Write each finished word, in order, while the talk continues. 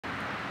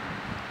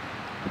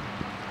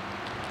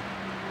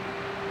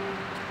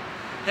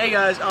Hey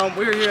guys,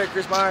 we're here at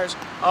Chris Myers,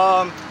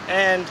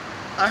 and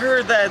I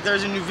heard that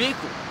there's a new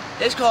vehicle.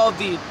 It's called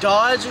the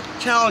Dodge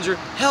Challenger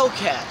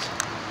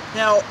Hellcat.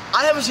 Now,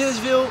 I haven't seen this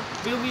vehicle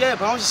yet,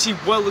 but I want to see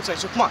what it looks like,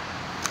 so come on.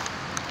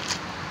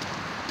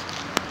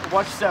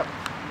 Watch your step.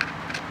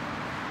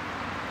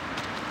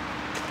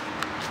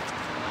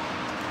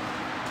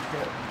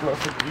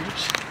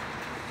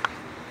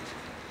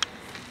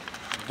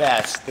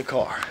 That's the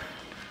car.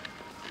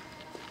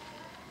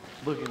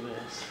 Look at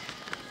this.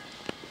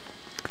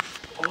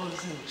 Oh,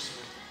 this thing looks so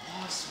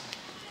awesome.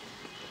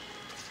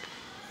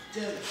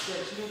 Dad, you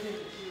don't take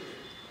it here.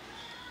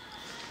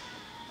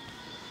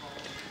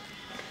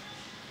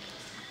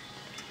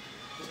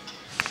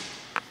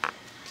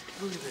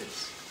 Look at this.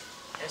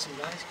 It has some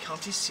nice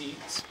comfy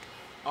seats.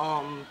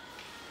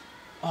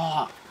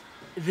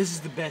 This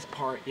is the best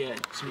part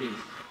yet to me.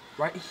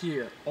 Right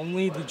here,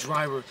 only the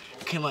driver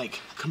can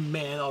like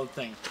command all the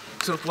thing.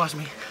 So watch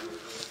me.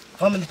 If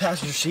I'm in the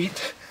passenger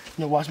seat,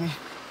 watch me.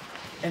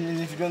 And then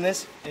if you're doing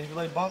this, and if you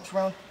let bumps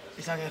around,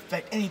 it's not gonna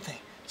affect anything.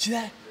 See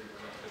that?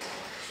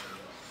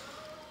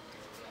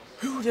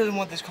 Who doesn't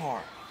want this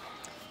car?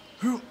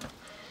 Who?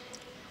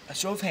 A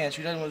show of hands,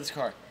 who doesn't want this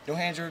car? No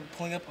hands are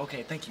pulling up?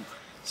 Okay, thank you.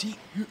 See,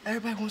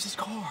 everybody wants this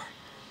car.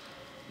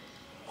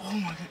 Oh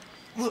my God,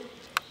 look.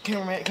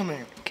 Cameraman, come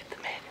here. Get the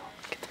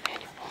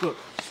manual. Look.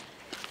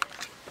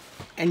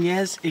 And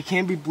yes, it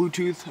can be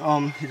Bluetooth.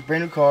 It's a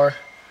brand new car.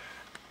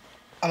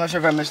 I'm not sure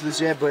if I mentioned this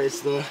yet, but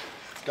it's the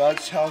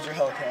Dodge Challenger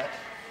Hellcat.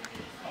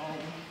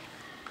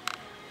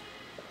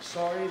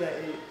 Sorry that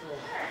it.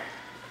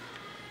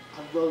 I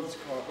love this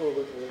car. Oh,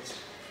 look at this.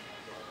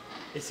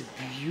 It's a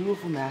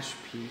beautiful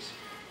masterpiece.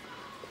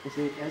 It's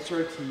an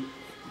SRT.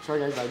 I'm sorry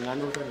guys, I don't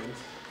know what that means.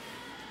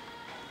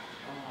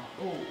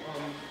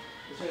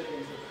 It's right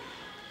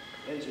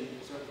there. Engine.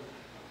 Sorry.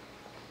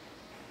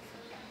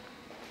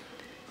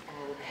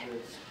 Oh, look at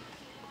this.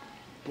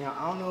 Now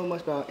I don't know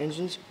much about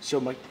engines. Show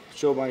my.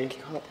 Give to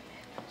the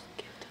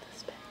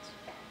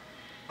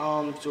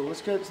specs. So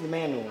let's get to the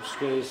manuals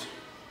because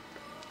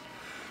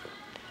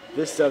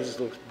this stuff just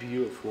looks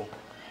beautiful.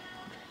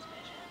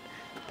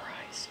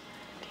 Price,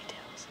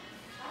 details.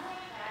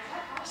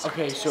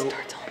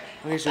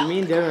 So me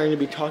and Devin are going to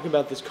be talking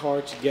about this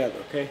car together,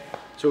 okay?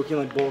 So we can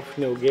like both,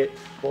 get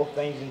both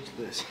things into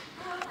this.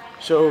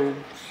 So,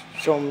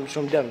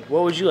 Devin,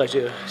 what would you like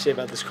to say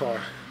about this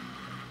car?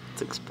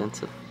 It's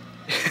expensive.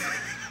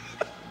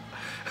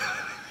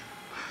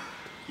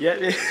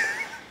 Yeah.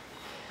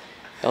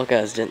 Y'all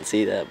guys didn't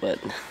see that, but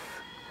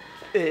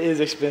It is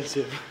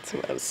expensive. it's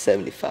about a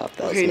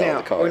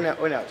 $75,000 car.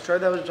 Now, sorry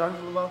that was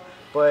talking about,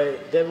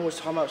 but Devin was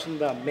talking about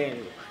something about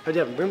manual. Oh,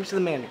 Devin, bring me to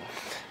the manual.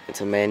 It's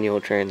a manual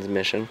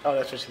transmission. Oh,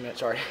 that's what she meant,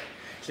 sorry.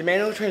 It's a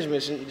manual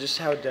transmission, just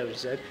how Devin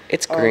said.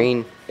 It's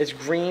green. It's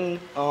green,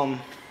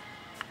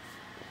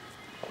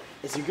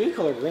 it's a good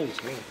color green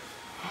to me.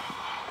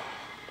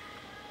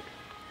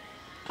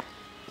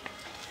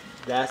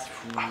 That's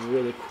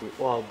really cool.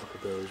 Oh, look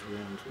at those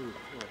rims. Ooh,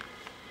 cool.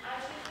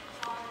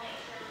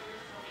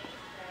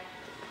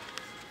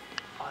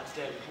 Oh, it's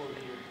Devin, over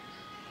here.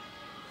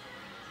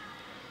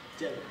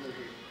 Devin, look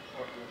here.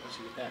 Oh, let's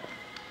see that.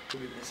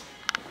 Look at this.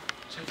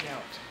 Check it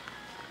out.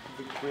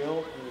 The grill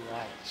and the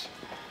lights.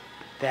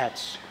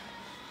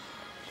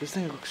 This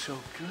thing looks so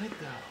good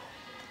though.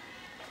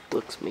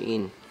 Looks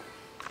mean.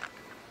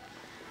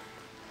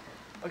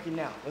 Okay,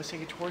 now let's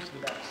take a tour to the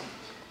back seat.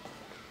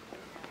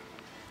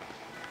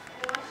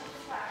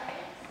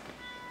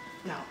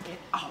 Now,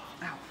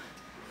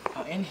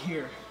 in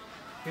here,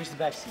 here's the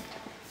back seat.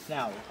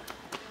 Now,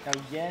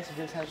 yes, it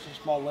does have some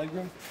small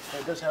legroom,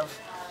 but it does have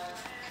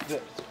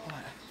this.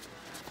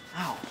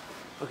 Ow.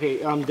 Okay,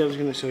 Dev's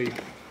gonna show you.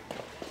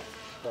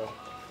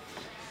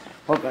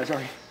 Oh, guys,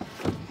 sorry.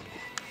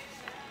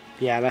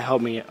 Yeah, that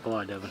helped me a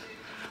lot, Devin.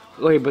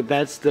 Okay, but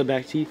that's the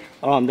back seat.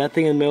 That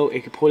thing in the middle,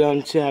 it can pull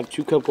down to have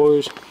 2 cup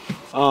holders.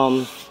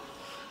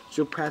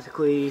 So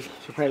practically,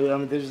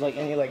 there's like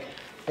any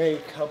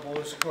married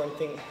couples or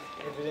anything.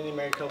 If there's any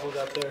married couples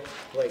out there,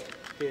 like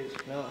kids,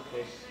 no,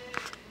 okay.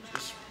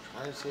 Just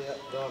trying to say that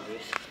the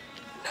obvious.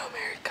 No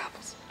married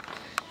couples.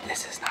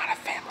 This is not a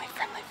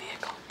family-friendly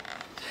vehicle.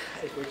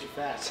 It's way too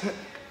fast.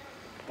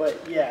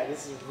 But yeah,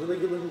 this is a really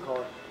good looking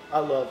car. I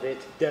love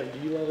it. Devin, do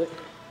you love it?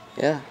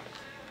 Yeah.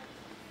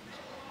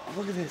 Oh,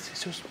 look at this.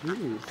 It's so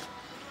smooth.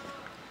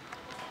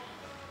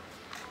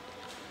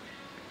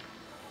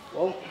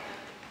 Well,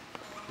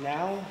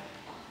 now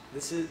you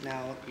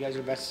guys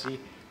are about to see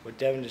what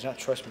Devin does not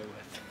trust me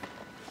with.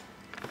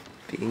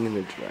 Being in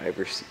the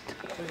driver's seat.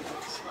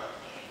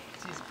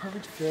 See, it's a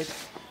perfect fit.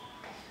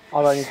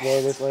 I need to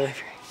blow this later.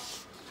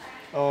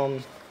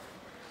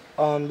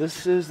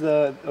 This is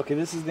the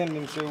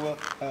steering wheel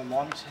I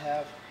want to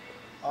have.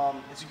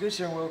 It's a good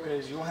steering wheel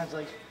because you don't have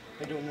to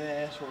be doing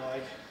this or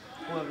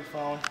pull up your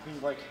phone. You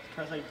can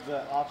press the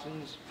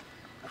options.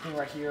 I think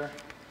right here.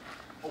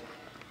 Oh,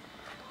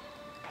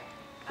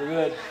 we're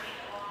good.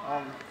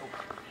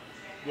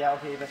 Yeah,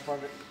 okay, that's part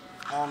of it.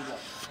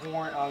 The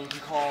horn, you can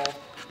call.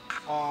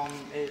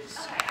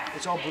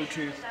 It's all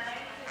Bluetooth.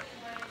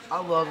 I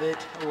love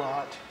it a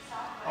lot.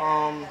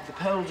 The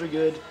pedals are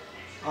good.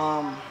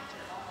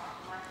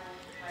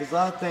 There's a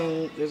lot of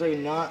things. There's like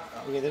not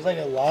okay. There's like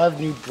a lot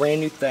of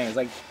brand new things.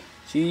 Like,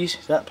 geez,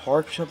 is that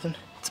park or something?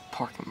 It's a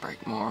parking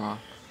brake, moron.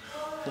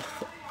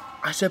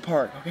 I said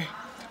park. Okay.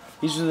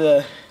 These are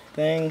the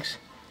things,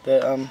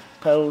 the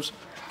pedals.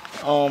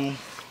 But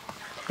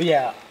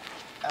yeah,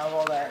 out of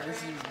all that, this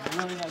is a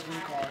really nice new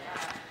car.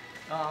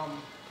 I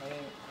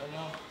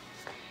know.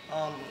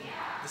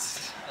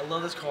 I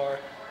love this car.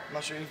 I'm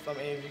not sure if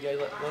any of you guys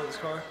love this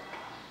car,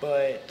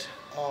 but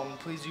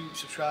please do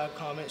subscribe,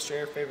 comment,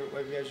 share, favorite,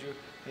 whatever you guys do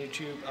on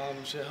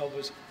YouTube to help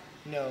us,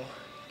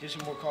 get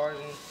some more cars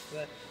and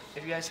that.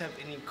 If you guys have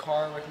any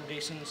car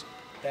recommendations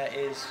that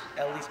is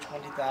at least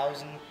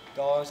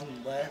 $20,000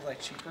 and less, like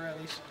cheaper at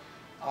least,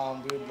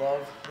 we would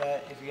love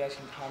that if you guys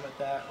can comment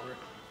that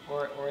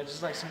or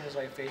just like send us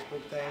like a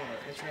Facebook thing or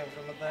Instagram or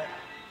something like that.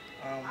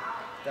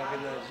 That'll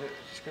be in the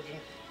description.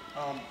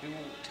 We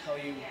will tell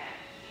you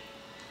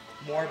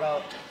more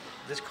about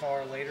this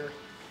car later.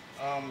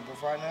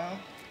 But right now,